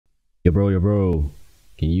Yo bro,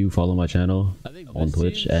 can you follow my channel on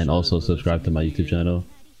Twitch and also subscribe to my YouTube channel?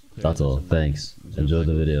 That's all. Thanks. Enjoy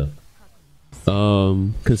the video.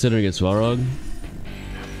 Considering it's Svarog,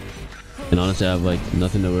 and honestly I have like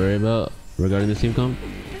nothing to worry about regarding this team comp.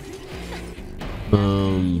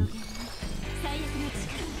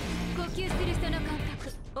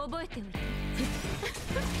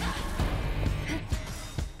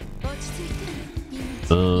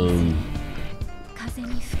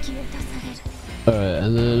 Alright,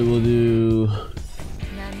 and then we'll do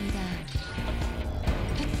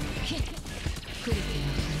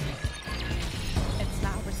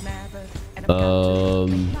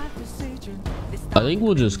I think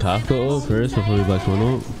we'll just Kafka ult first before we Black Swan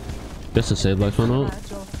ult. Just to save Black Swan ult.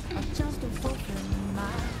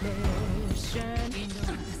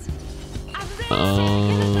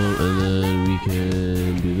 And then we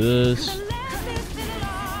can do this.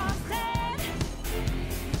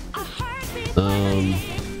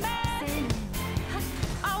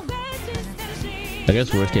 I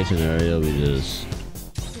guess worst case scenario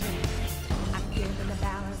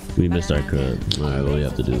we missed our crit. Alright, well we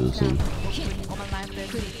have to do this one.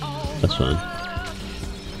 That's fine.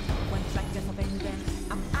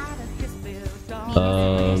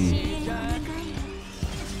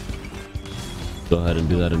 Go ahead and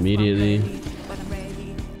do that immediately.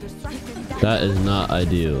 That is not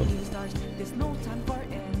ideal.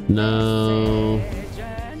 No.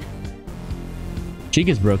 She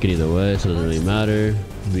gets broken either way, so it doesn't really matter.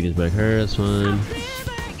 If we can back her, that's fine.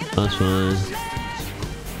 That's fine.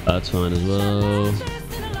 That's fine as well.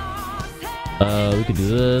 We could do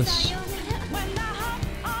this.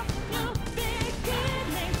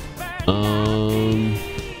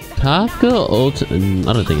 Kafka ult. I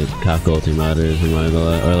don't think Kafka ulting matters,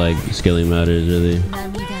 or like skilling matters really.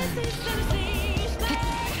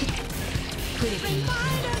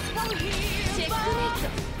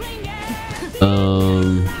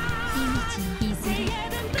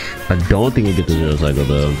 I don't think we get the zero cycle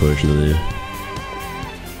though, unfortunately.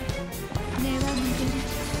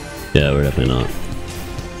 Yeah, we're definitely not.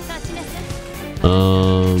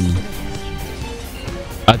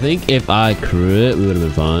 I think if I crew it, we would have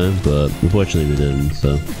been fine, but unfortunately we didn't,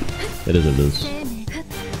 so it is what it is.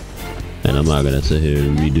 And I'm not gonna sit here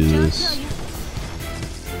and redo this.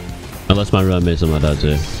 Unless my run made somehow die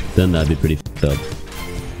too. Then that'd be pretty fucked up.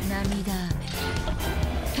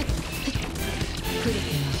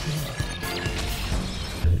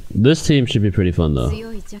 This team should be pretty fun though.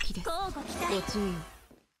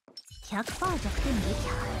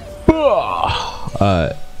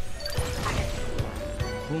 Alright.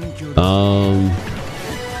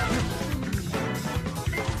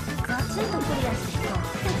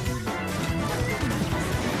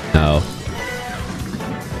 Ow.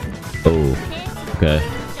 Oh. Okay.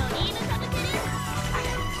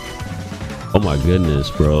 Oh my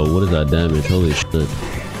goodness, bro. What is that damage? Holy shit.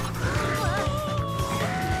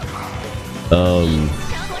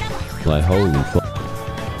 Like holy fuck.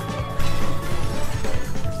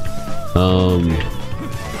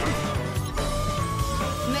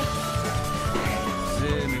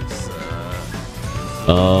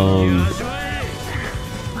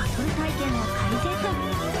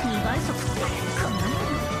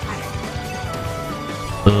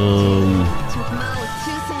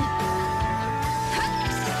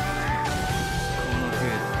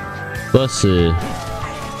 Let's see.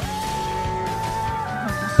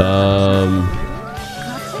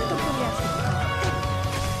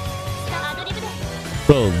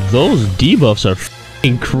 Bro, those debuffs are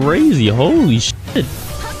f***ing crazy. Holy shit.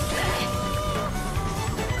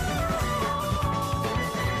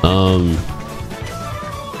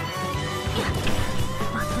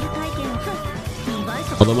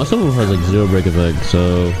 Although my Silver has like 0 break effect,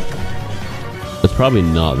 so it's probably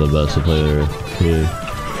not the best to play here.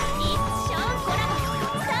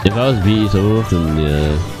 If I was BE Silverwolf, then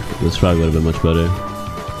yeah, this probably would have been much better.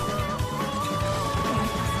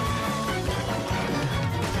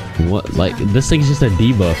 What? Like, this thing's just a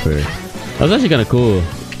debuffer. That was actually kind of cool.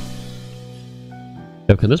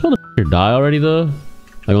 Yo, can this motherfucker die already though?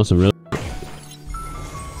 I want some real.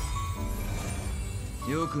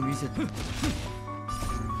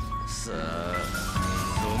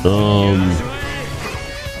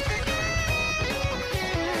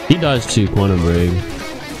 He dies to Quantum Break,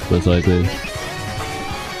 most likely.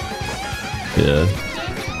 Yeah.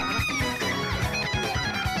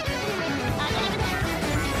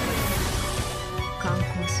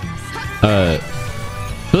 Alright. I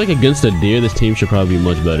feel like against a deer, this team should probably be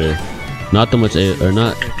much better. Not the much or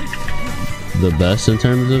not the best in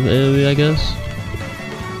terms of AoE, I guess.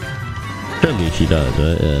 Apparently she does,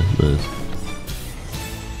 right? Yeah, nice.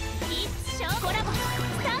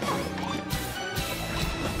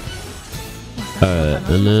 Alright,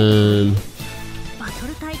 and then...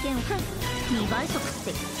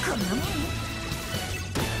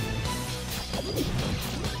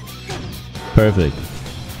 Perfect.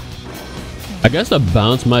 I guess the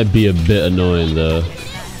bounce might be a bit annoying though.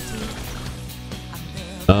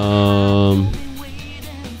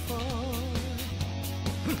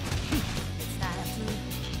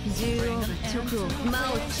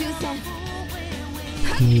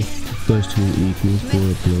 First two equals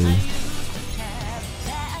for play.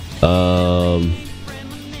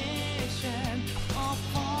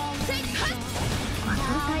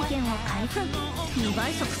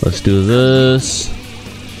 Let's do this.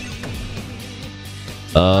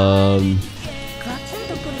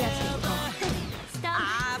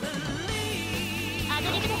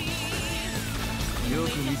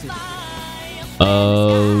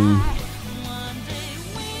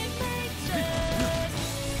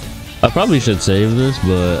 I probably should save this,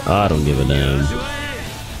 but I don't give a damn.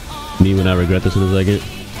 Me when I regret this in a second.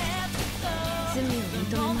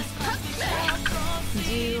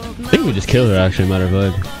 I think we just kill her actually, matter of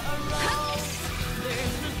fact.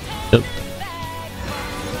 Yep.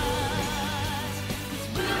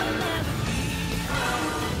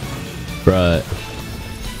 Right.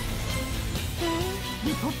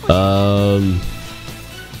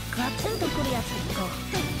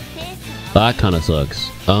 That kind of sucks.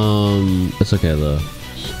 It's okay though.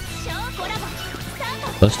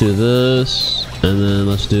 Let's do this, and then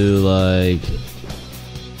let's do like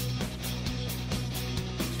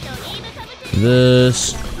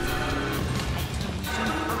this.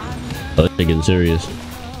 Oh, they're getting serious.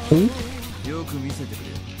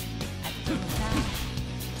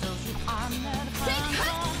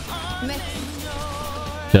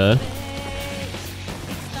 Okay.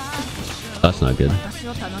 That's not good.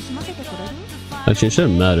 Actually, it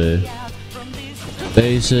shouldn't matter.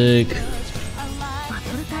 Basic.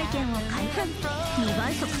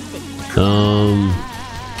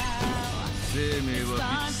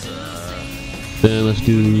 Then let's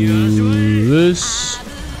do this.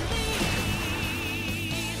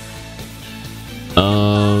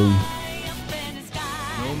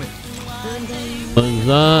 What's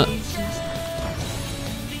that?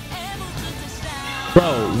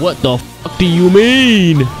 Bro, what the fuck do you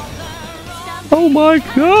mean? Oh my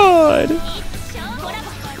god!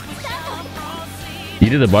 You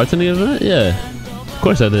did the bartending event? Yeah. Of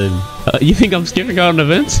course I did. You think I'm skipping out on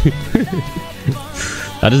events?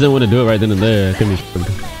 I just didn't want to do it right then and there. I couldn't be sure.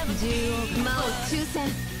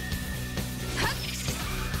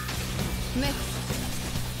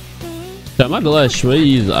 So I'm not gonna lie,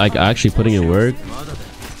 xueyi is like actually putting in work.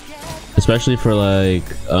 Especially for like,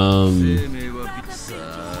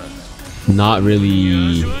 not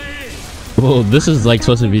really... Well, this is like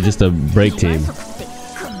supposed to be just a break team.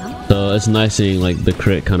 So it's nice seeing like the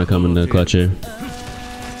crit kind of come in the clutch here.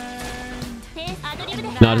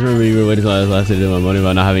 No, I just remember you were waiting till I was last to do my money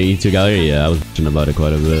about not having E2 gallery. Yeah, I was bitching about it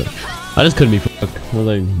quite a bit. I just couldn't be fucked. I was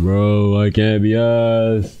like, bro, I can't be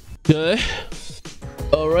asked. Okay.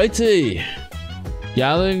 Alrighty.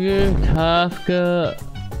 Gallagher, Kafka.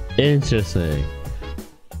 Interesting.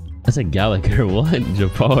 I said Gallagher. What?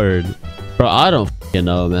 Japard. Bro, I don't fucking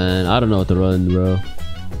know, man. I don't know what to run, bro.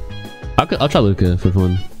 I'll try Luka for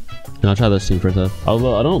fun. And I'll try this team first half.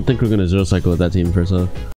 Although I don't think we're gonna zero cycle with that team first half.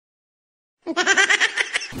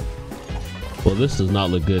 Well, this does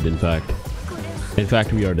not look good, in fact. In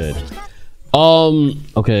fact, we are dead.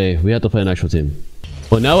 Okay, we have to play an actual team.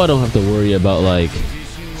 Well, now I don't have to worry about, like,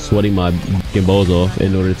 sweating my fucking balls off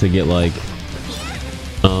in order to get, like,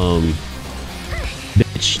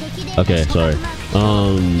 bitch. Okay, sorry.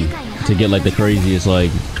 To get, like, the craziest,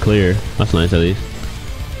 like, clear. That's nice, at least.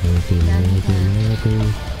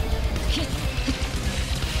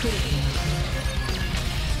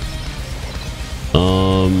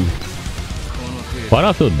 Why do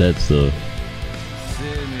I feel dead still?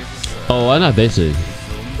 Oh, why not basic?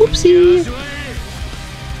 Whoopsie.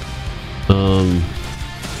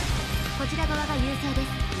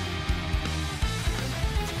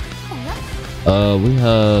 We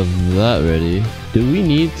have that ready. Do we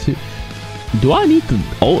need to? Do I need to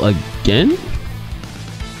ult again?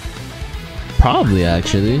 Probably,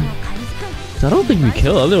 actually. 'Cause I don't think we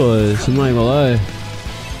kill otherwise. I'm not gonna lie.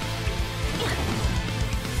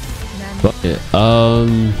 Fuck it.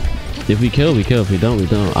 If we kill, we kill. If we don't, we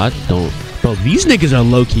don't. I don't. Bro, these niggas are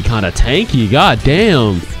low-key kind of tanky. God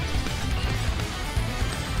damn.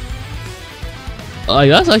 Like,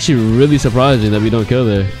 that's actually really surprising that we don't kill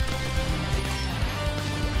there.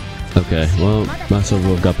 Okay, well, my silver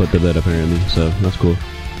wolf got put to bed apparently, so that's cool.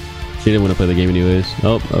 She didn't want to play the game anyways.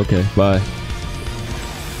 Oh, okay, bye.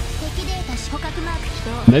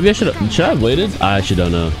 Maybe I should I have waited? I actually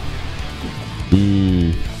don't know.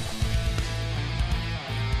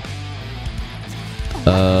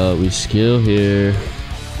 We skill here.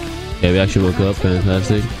 Okay, we actually woke up,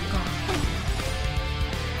 fantastic.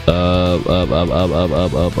 Up.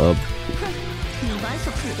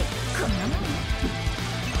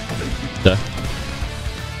 Okay.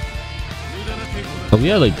 Oh, we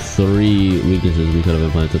had like 3 weaknesses we could have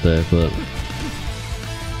implanted there, but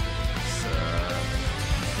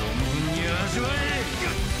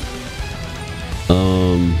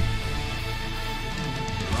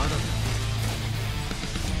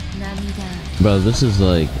bro, this is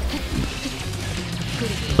like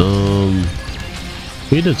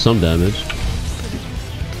we did some damage.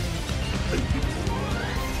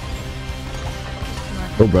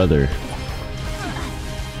 Oh brother.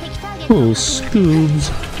 Oh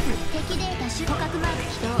Scoobs.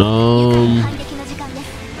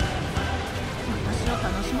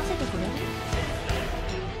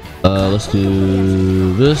 Let's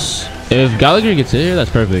do this. If Gallagher gets in here,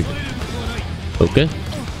 that's perfect. Okay.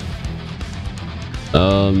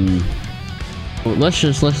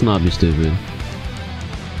 Let's not be stupid.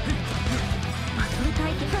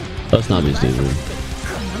 Let's not be stupid.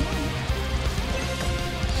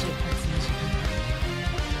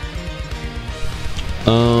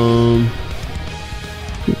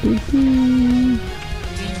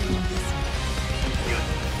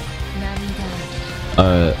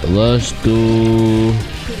 Alright, let's do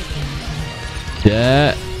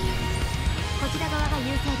that.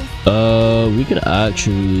 We could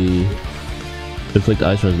actually inflict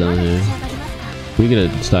ice rush down here. We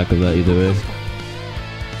get a stack of that either way.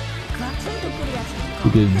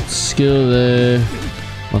 We could skill there.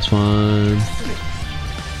 That's fine.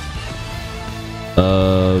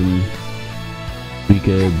 We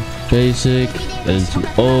could basic into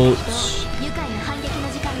ults.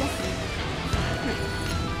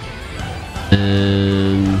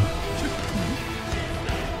 And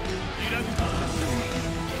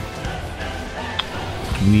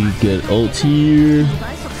we get ult here.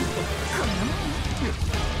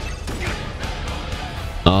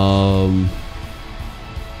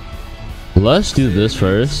 Let's do this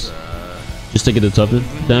first, just to get the toughness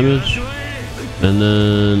damage, and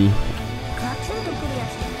then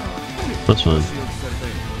that's fine.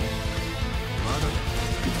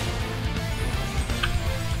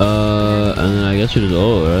 And then I guess we just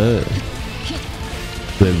ult, right?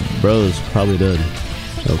 Wait, bro is probably dead.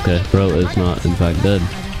 Okay, bro is not in fact dead.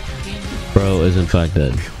 Bro is in fact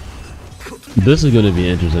dead. This is gonna be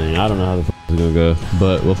interesting. I don't know how the f is gonna go,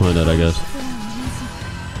 but we'll find out, I guess.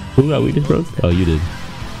 Who got weakness, bro? Oh, you did.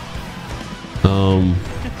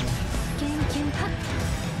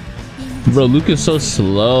 Bro, Luka's so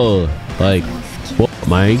slow. Like, what,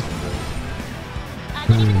 Mike?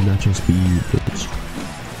 Natural speed, bitch.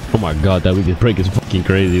 Oh my god, that weakness break is fucking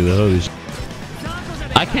crazy. The holy shit.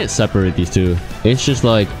 I can't separate these two. It's just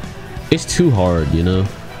like, it's too hard, you know?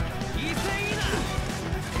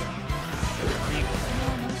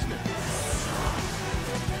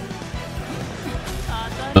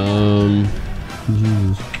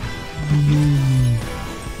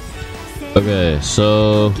 Okay,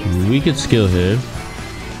 so we could skill here.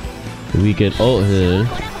 We could ult here.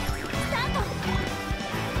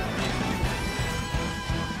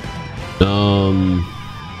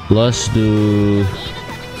 Let's do.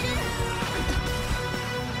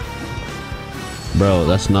 Bro,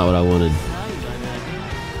 that's not what I wanted.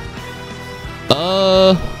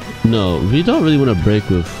 No, we don't really want to break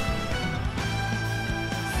with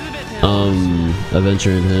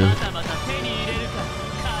adventure in here.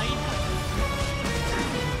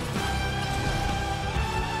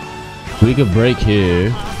 We could break here.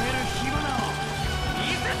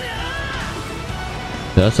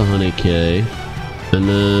 That's 100k, and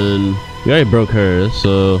then we already broke her,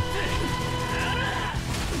 so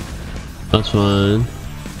that's fine.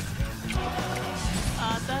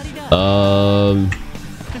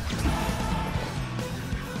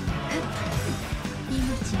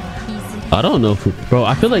 I don't know if we, bro,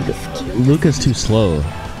 I feel like Luka's too slow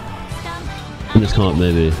in this comp,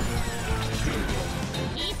 maybe.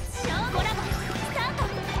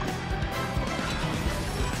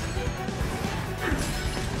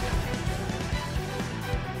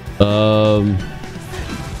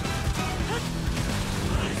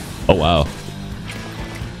 Oh wow.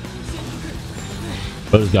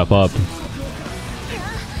 I just got popped.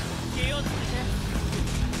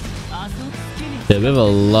 Yeah, we have a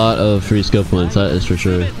lot of free skill points, that is for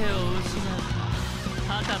sure.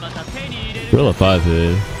 Roll a 5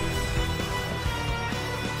 here.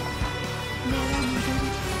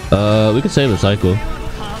 We could save the cycle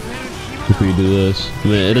if we do this. I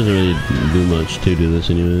mean, it doesn't really do much to do this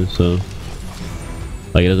anyway, so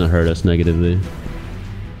like it doesn't hurt us negatively.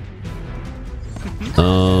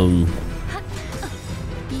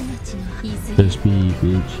 Speed,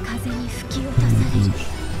 bitch.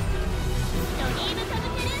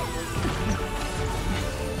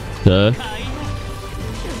 Okay.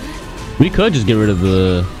 We could just get rid of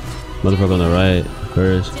the motherfucker on the right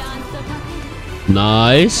first.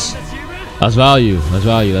 Nice. That's value. That's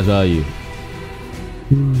value. That's value.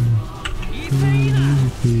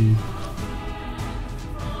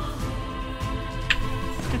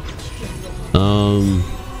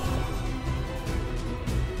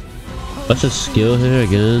 Let's just skill here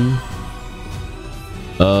again.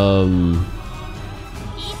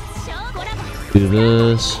 Do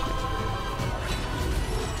this.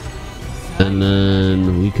 And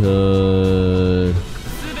then we could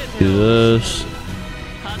do this.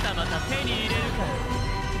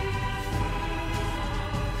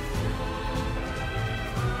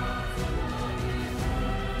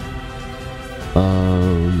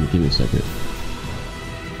 Give me a second.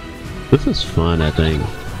 This is fun, I think.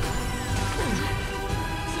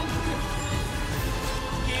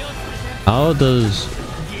 How does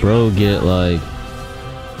bro get like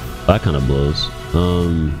that kind of blows?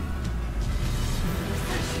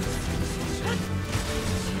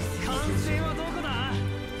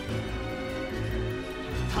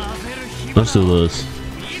 Let's do this.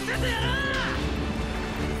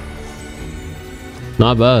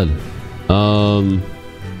 Not bad.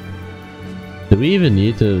 Do we even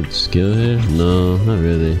need to skill here? No, not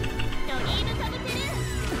really.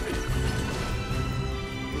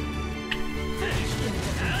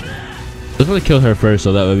 Let's really kill her first,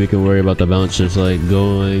 so that way we can worry about the bounce just like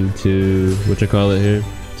going to what you call it here.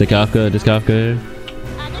 To Kafka, just Kafka here.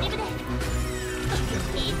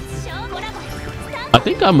 I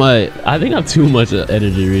think I have too much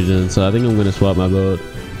energy regen, so I think I'm gonna swap my build.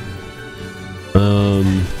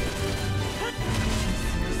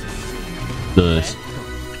 Nice.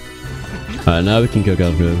 Alright, now we can kill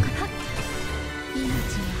Kafka.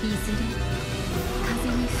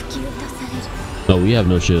 Oh, we have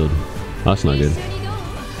no shield. That's not good.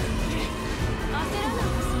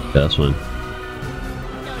 Yeah, that's fine.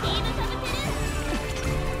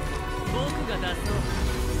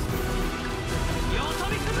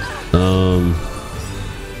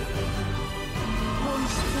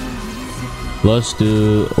 Let's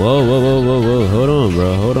do. Whoa, whoa, whoa, whoa, whoa! Hold on,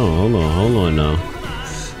 bro. Hold on now.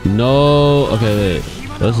 No. Okay, wait.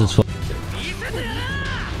 This is fun.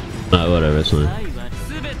 Alright, whatever. It's fine.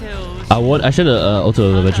 I should have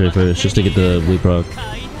ulted eventually first just to get the blue proc,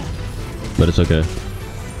 but it's okay.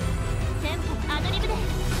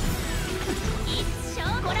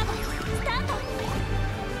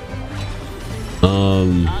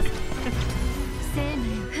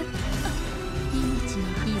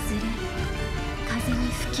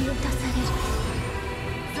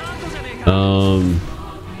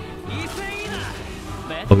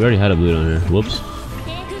 Oh, we already had a blue on here. Whoops.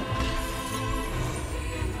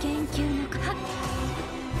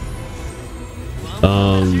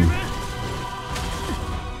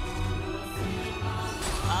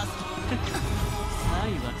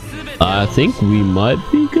 I think we might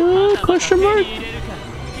be good, question mark?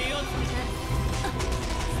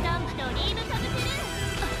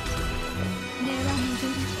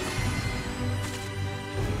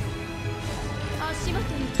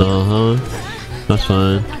 That's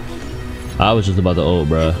fine. I was just about to ult,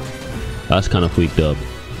 bruh. That's kind of freaked up.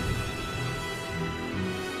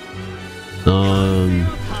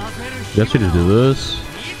 Guess we just do this.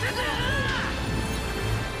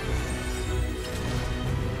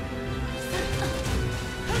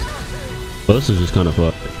 Well, this is just kind of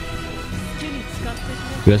fucked.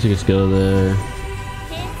 Guess you can skill there.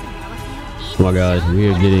 Come on, guys, we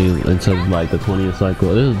are getting into like the 20th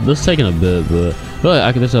cycle. This is taking a bit, but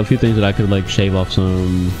I could. There's a few things that I could like shave off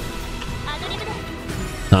some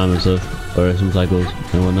time and stuff, or some cycles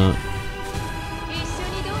and whatnot.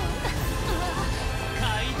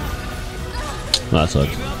 Oh, that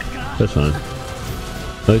sucks. That's fine.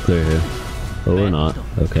 Really clear here, but we're not.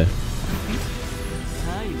 Okay.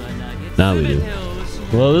 Now we do.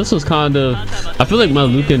 Well, this was kind of. I feel like my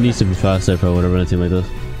Luka needs to be faster if I want to run a team like this.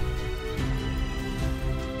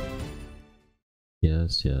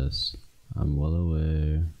 Yes, I'm well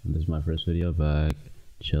aware. This is my first video back.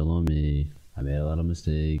 Chill on me. I made a lot of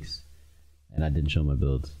mistakes, and I didn't show my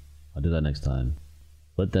builds. I'll do that next time.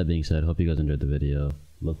 With that being said, hope you guys enjoyed the video.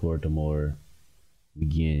 Look forward to more We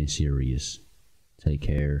getting serious. Take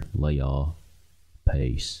care. Love y'all.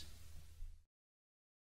 Peace.